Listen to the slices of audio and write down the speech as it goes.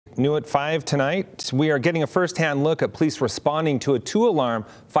New at 5 tonight, we are getting a first-hand look at police responding to a 2-alarm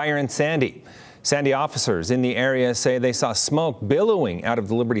fire in Sandy. Sandy officers in the area say they saw smoke billowing out of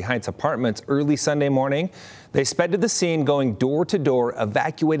the Liberty Heights apartments early Sunday morning. They sped to the scene, going door to door,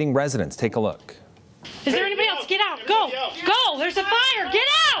 evacuating residents. Take a look. Is there anybody else? Get out. Go. Go. There's a fire. Get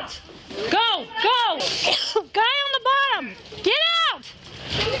out. Go. Go. Guy on the bottom. Get out.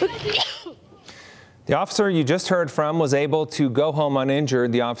 The officer you just heard from was able to go home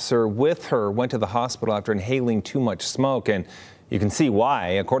uninjured. The officer with her went to the hospital after inhaling too much smoke, and you can see why.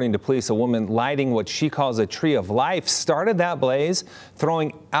 According to police, a woman lighting what she calls a tree of life started that blaze,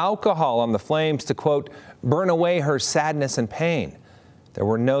 throwing alcohol on the flames to, quote, burn away her sadness and pain. There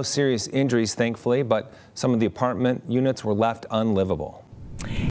were no serious injuries, thankfully, but some of the apartment units were left unlivable.